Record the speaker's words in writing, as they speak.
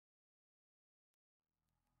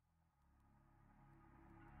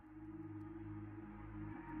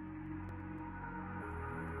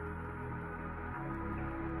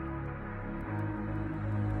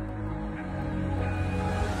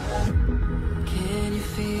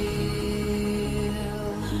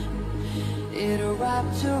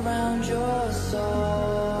wrapped around your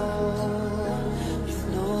soul with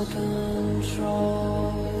no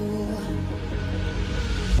control.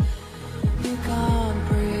 You can't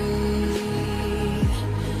breathe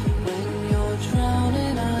when you're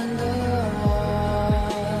drowning underwater.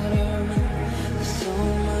 There's so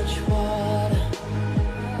much water.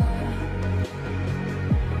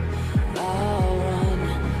 I'll run,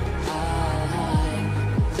 I'll hide.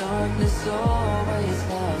 Darkness always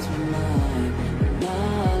clouds my mind. When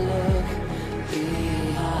I look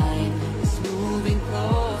behind, it's moving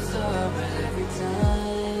closer every time.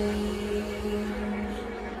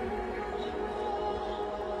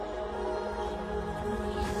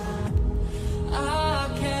 I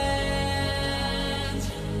can't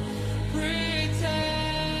pretend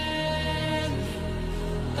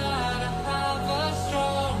that I have a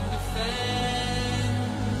strong defense.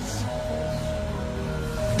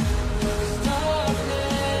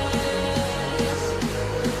 Darkness,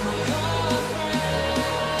 my old friend,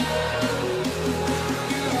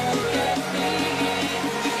 you get me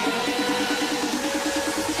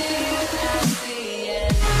at the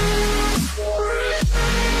end.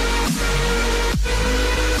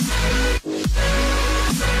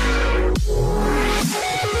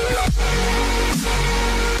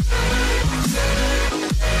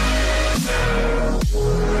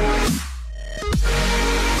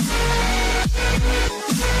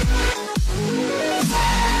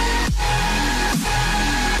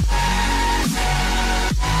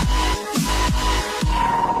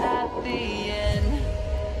 At the end.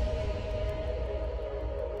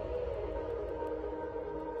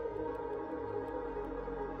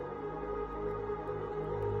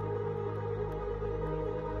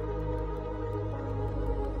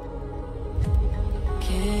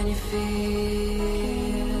 Can you feel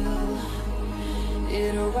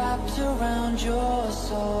it wrapped around your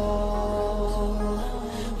soul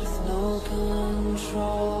with no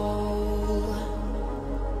control?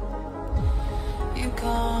 You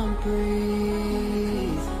can't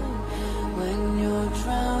breathe when you're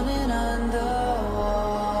drowning underwater.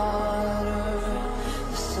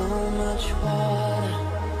 There's so much water.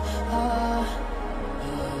 I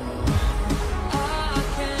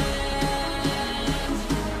can't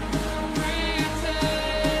pretend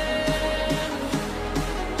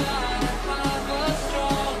that I have a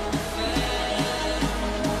strong defense.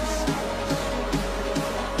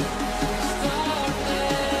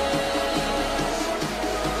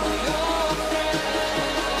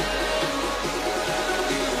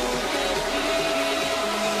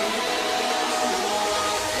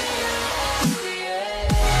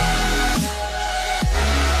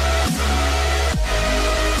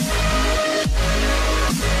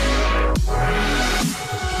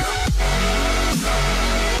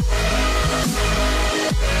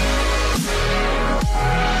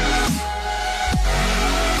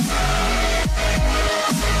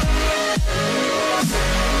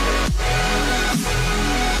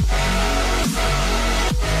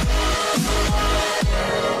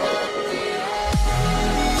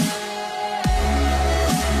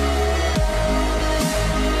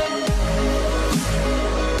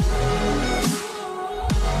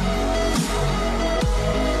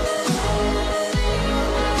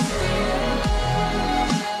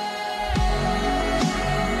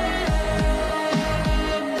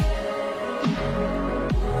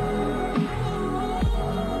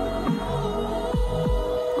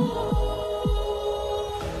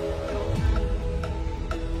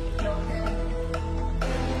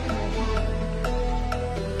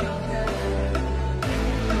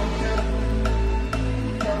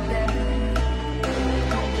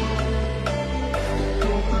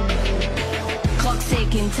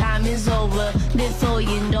 Time is over before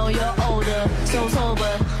you know you're older. So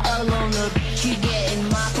sober, alone, you getting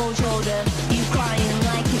my cold shoulder. You crying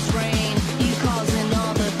like it's rain, you causing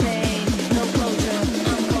all the pain. No closure,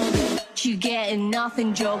 I'm colder. You getting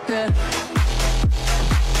nothing, Joker.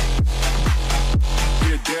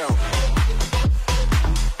 Get down.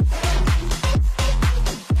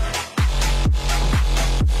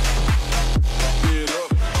 Get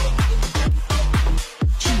up.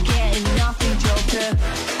 You getting nothing, Joker.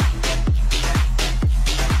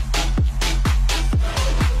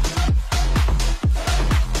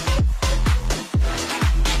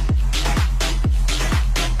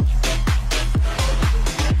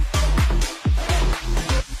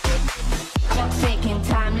 Clock ticking,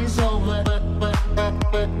 time is over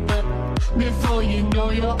before you know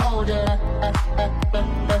you're older.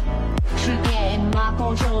 You getting my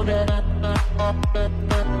cold shoulder.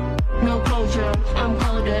 No closure, I'm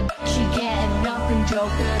colder. She getting nothing,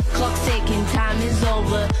 Joker. Clock's ticking, time is is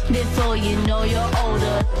over. Before you know you're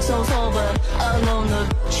older, so sober, alone.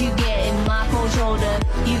 The you get in my cold shoulder.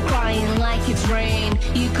 You crying like it's rain.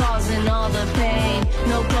 You causing all the pain.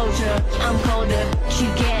 No closure, I'm colder. You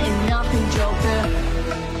getting nothing, Joker.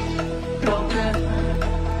 Joker.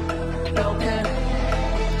 Joker.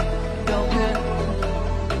 Joker.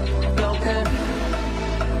 Joker.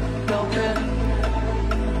 Joker.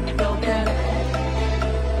 Joker.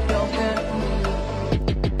 Joker.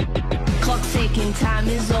 Clock's ticking, time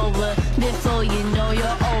is over. Before you know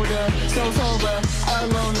you're older, so sober,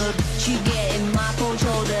 alone. You get in my cold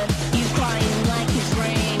shoulder. You crying like it's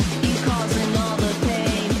rain. You causing all the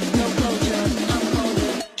pain. No closure, I'm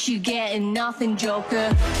colder. You getting nothing, Joker.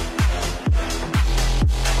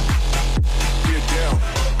 Get down.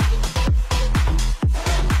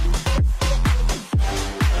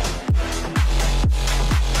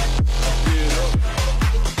 Get up.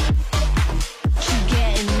 You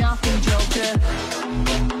getting nothing, Joker.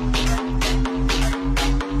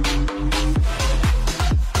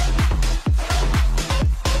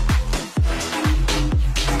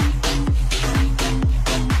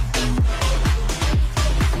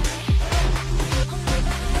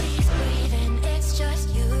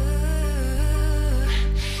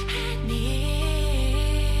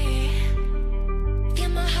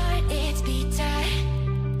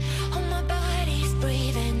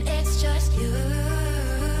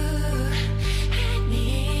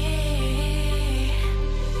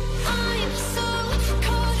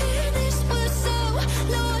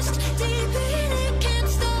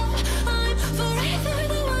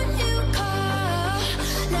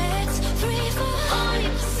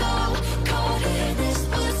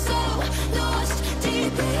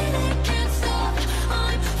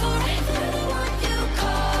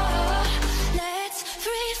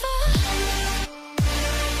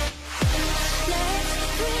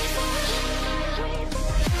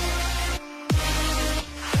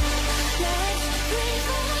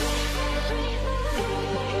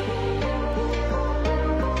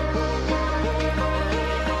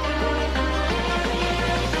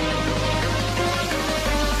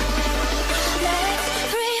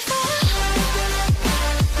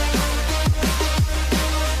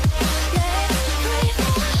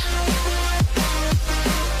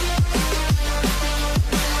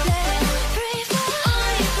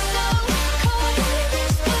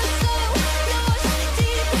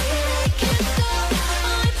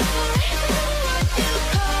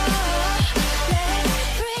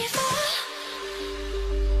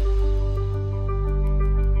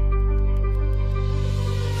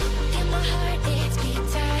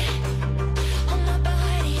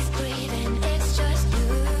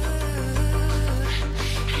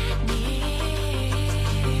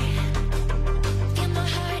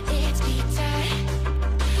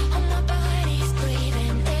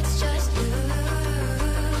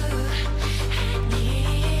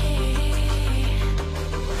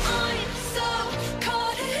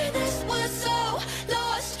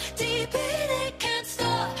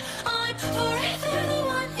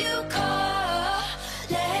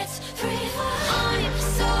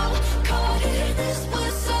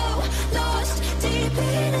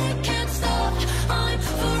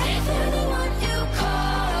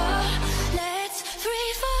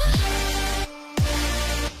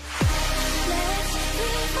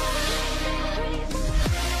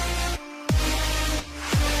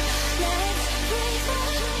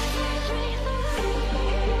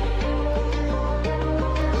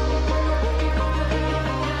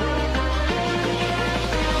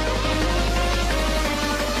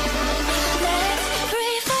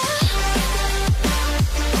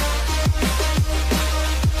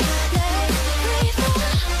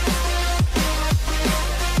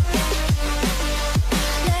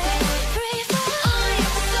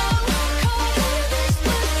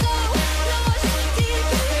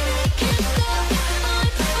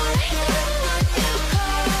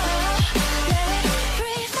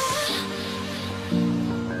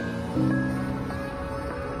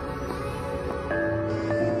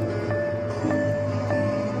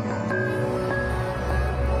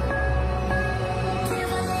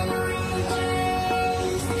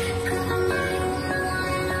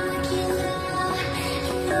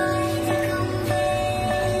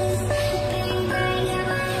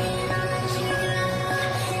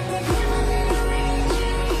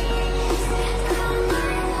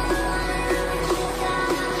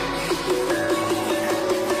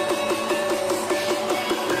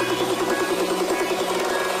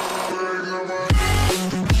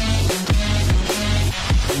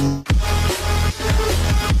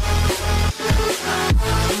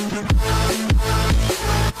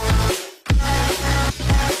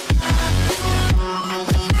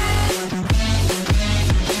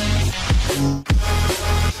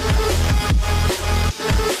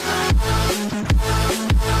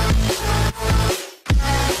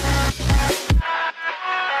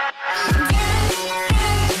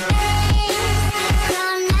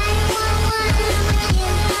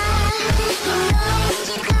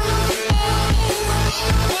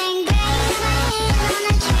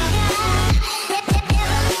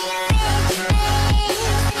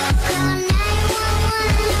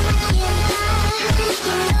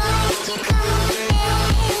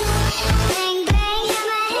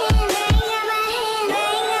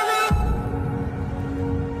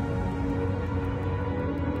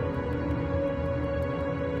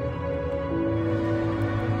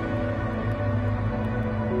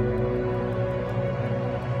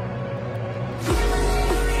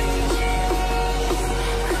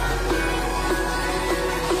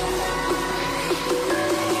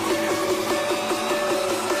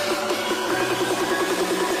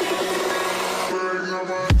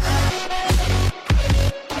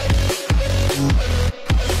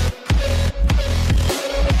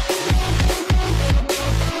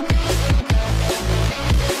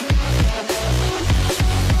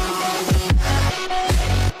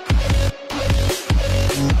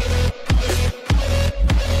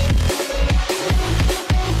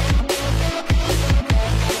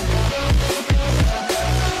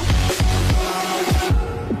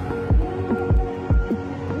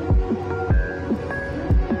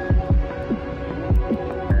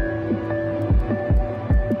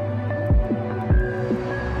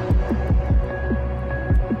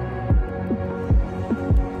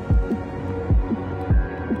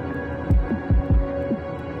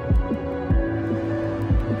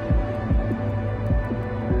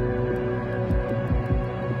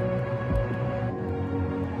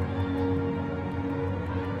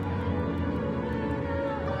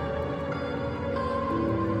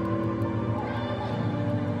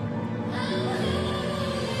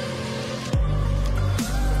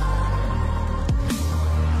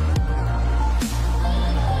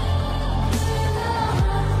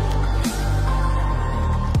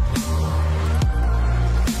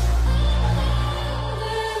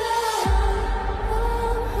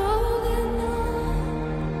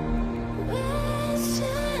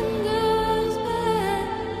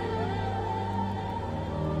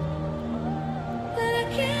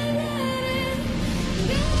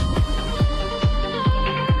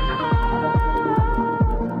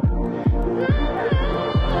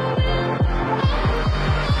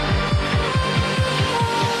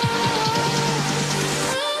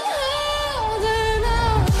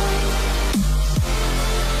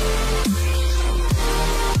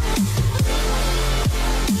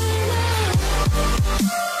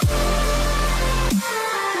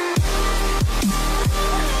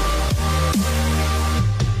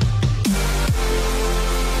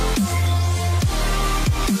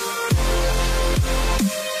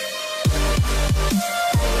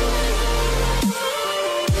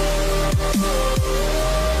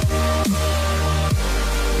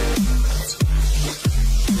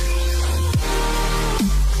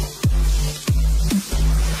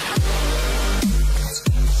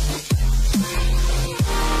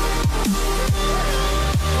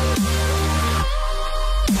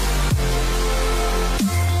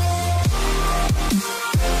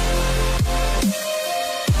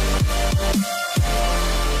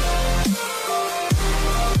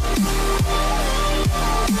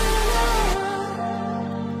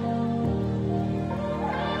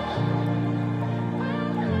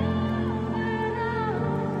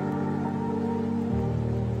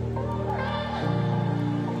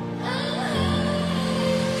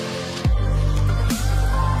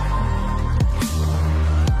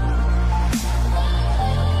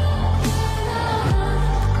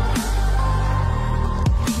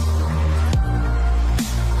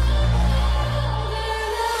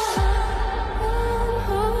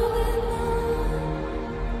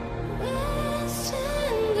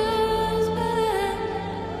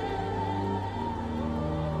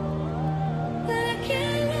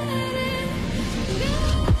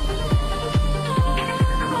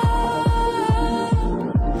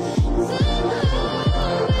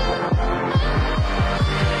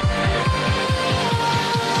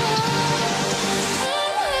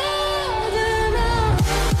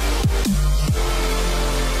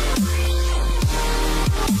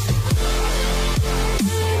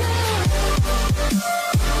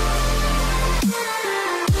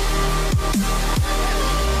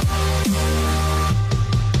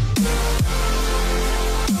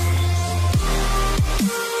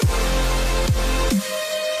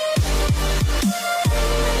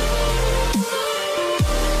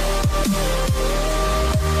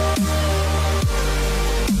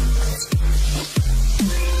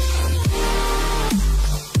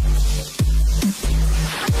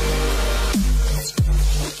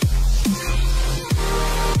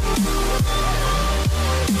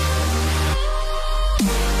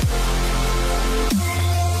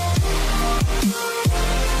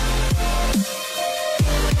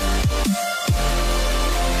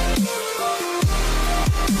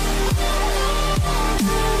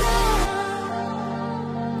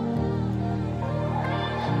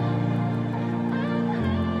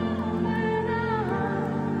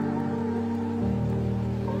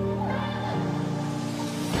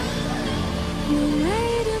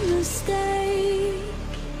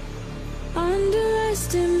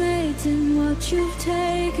 regretting what you've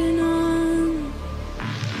taken on.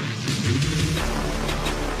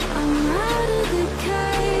 I'm out of the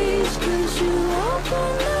cage, 'cause you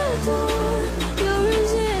opened the door. You're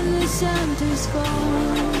as innocent as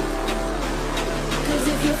gold. 'Cause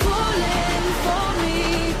if you're falling for me,